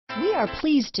We are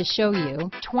pleased to show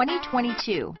you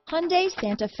 2022 Hyundai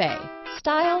Santa Fe.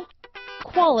 Style,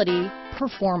 quality,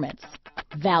 performance,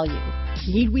 value.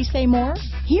 Need we say more?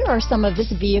 Here are some of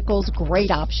this vehicle's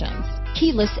great options: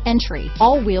 keyless entry,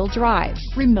 all-wheel drive,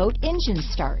 remote engine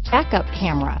start, backup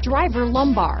camera, driver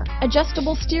lumbar,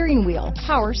 adjustable steering wheel,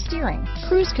 power steering,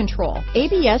 cruise control,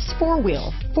 ABS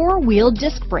four-wheel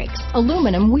disc brakes,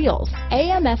 aluminum wheels,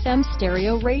 AM/FM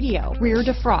stereo radio, rear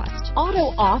defrost,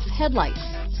 auto-off headlights,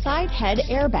 side head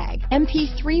airbag,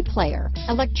 MP3 player,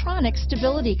 electronic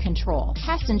stability control,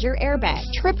 passenger airbag,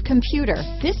 trip computer.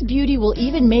 This beauty will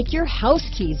even make your house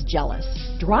keys jealous.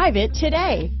 Drive it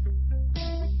today.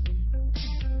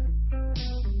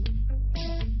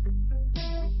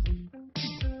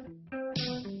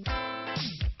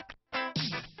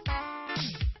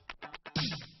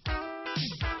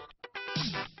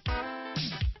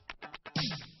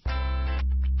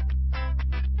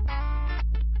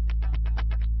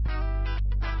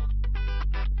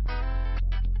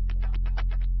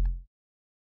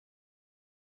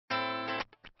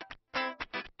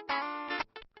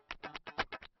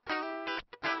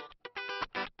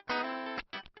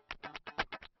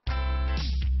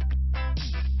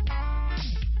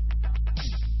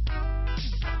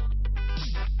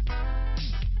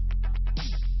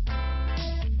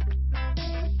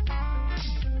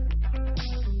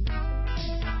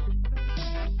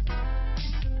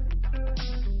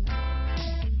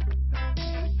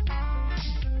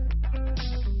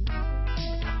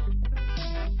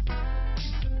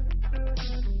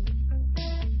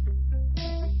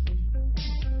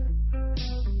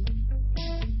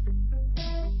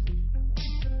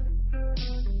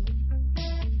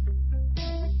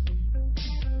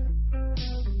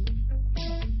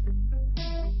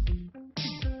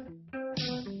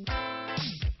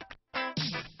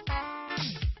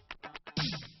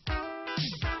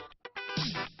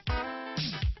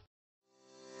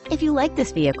 If you like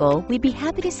this vehicle, we'd be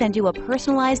happy to send you a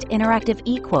personalized interactive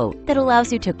e-quote that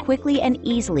allows you to quickly and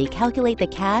easily calculate the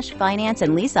cash, finance,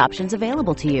 and lease options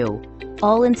available to you.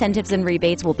 All incentives and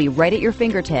rebates will be right at your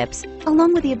fingertips,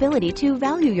 along with the ability to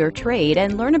value your trade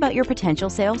and learn about your potential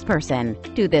salesperson.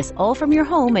 Do this all from your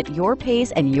home at your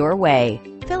pace and your way.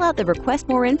 Fill out the Request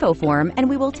More Info form and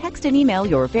we will text and email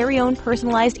your very own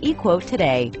personalized e-quote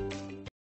today.